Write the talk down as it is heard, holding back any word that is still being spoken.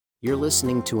You're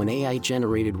listening to an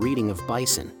AI-generated reading of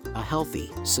Bison, a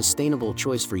healthy, sustainable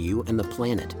choice for you and the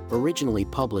planet, originally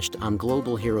published on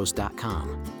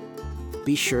globalheroes.com.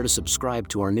 Be sure to subscribe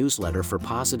to our newsletter for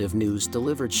positive news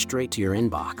delivered straight to your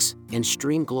inbox, and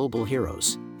stream Global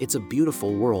Heroes, It's a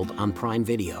Beautiful World on Prime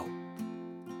Video.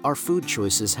 Our food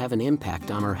choices have an impact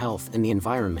on our health and the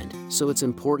environment, so it's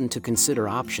important to consider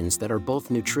options that are both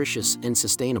nutritious and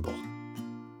sustainable.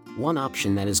 One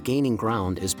option that is gaining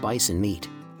ground is bison meat.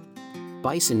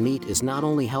 Bison meat is not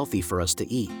only healthy for us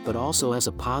to eat but also has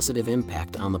a positive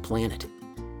impact on the planet.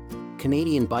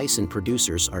 Canadian bison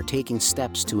producers are taking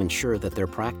steps to ensure that their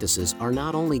practices are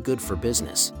not only good for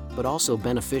business, but also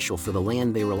beneficial for the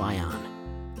land they rely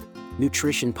on.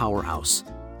 Nutrition powerhouse.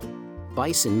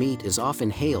 Bison meat is often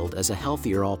hailed as a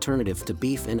healthier alternative to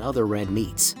beef and other red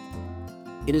meats.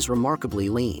 It is remarkably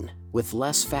lean, with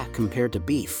less fat compared to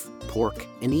beef, pork,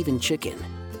 and even chicken.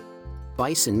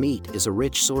 Bison meat is a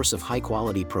rich source of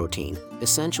high-quality protein,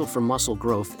 essential for muscle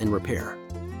growth and repair.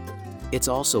 It's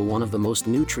also one of the most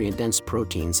nutrient-dense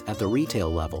proteins at the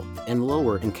retail level, and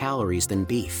lower in calories than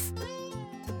beef.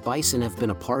 Bison have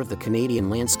been a part of the Canadian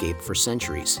landscape for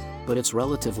centuries, but it's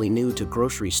relatively new to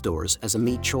grocery stores as a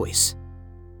meat choice.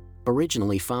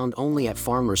 Originally found only at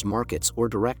farmers markets or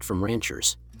direct from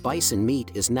ranchers, bison meat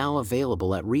is now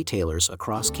available at retailers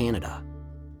across Canada.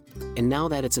 And now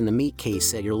that it's in the meat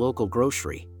case at your local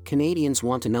grocery, Canadians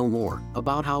want to know more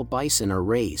about how bison are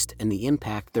raised and the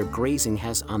impact their grazing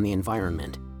has on the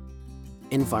environment.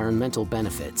 Environmental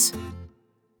benefits.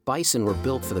 Bison were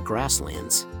built for the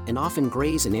grasslands, and often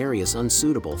graze in areas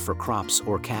unsuitable for crops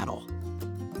or cattle.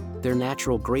 Their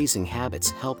natural grazing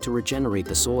habits help to regenerate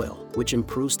the soil, which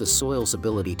improves the soil's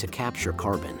ability to capture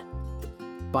carbon.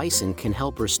 Bison can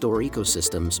help restore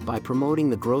ecosystems by promoting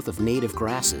the growth of native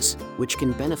grasses, which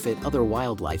can benefit other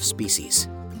wildlife species.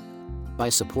 By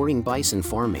supporting bison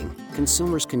farming,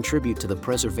 consumers contribute to the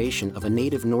preservation of a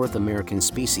native North American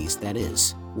species that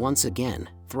is, once again,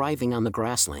 thriving on the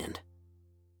grassland.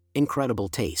 Incredible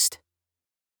taste.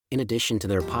 In addition to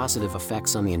their positive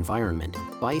effects on the environment,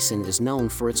 bison is known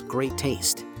for its great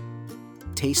taste.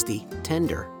 Tasty,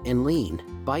 tender, and lean,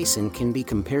 bison can be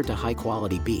compared to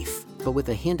high-quality beef, but with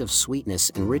a hint of sweetness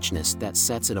and richness that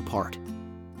sets it apart.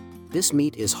 This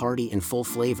meat is hearty and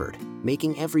full-flavored,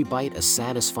 making every bite a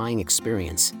satisfying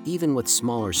experience, even with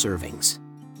smaller servings.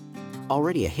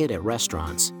 Already a hit at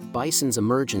restaurants, bison's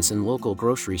emergence in local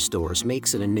grocery stores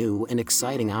makes it a new and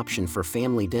exciting option for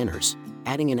family dinners,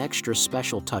 adding an extra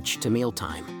special touch to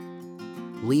mealtime.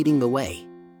 Leading the way.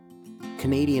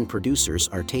 Canadian producers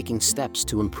are taking steps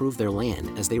to improve their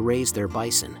land as they raise their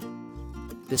bison.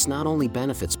 This not only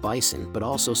benefits bison but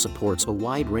also supports a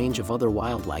wide range of other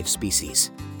wildlife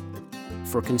species.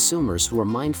 For consumers who are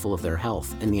mindful of their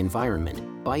health and the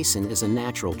environment, bison is a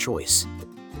natural choice.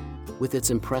 With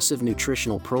its impressive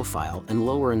nutritional profile and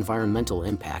lower environmental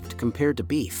impact compared to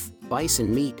beef,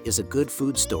 bison meat is a good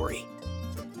food story.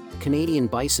 Canadian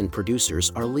bison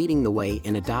producers are leading the way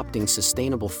in adopting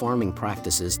sustainable farming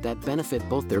practices that benefit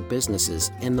both their businesses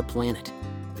and the planet.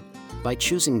 By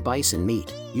choosing bison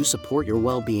meat, you support your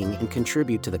well-being and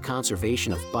contribute to the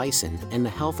conservation of bison and the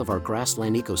health of our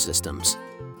grassland ecosystems.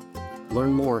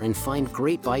 Learn more and find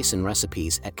great bison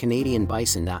recipes at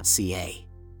canadianbison.ca.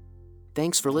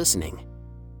 Thanks for listening.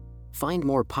 Find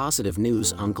more positive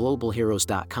news on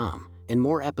globalheroes.com and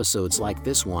more episodes like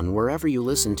this one wherever you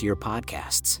listen to your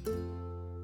podcasts.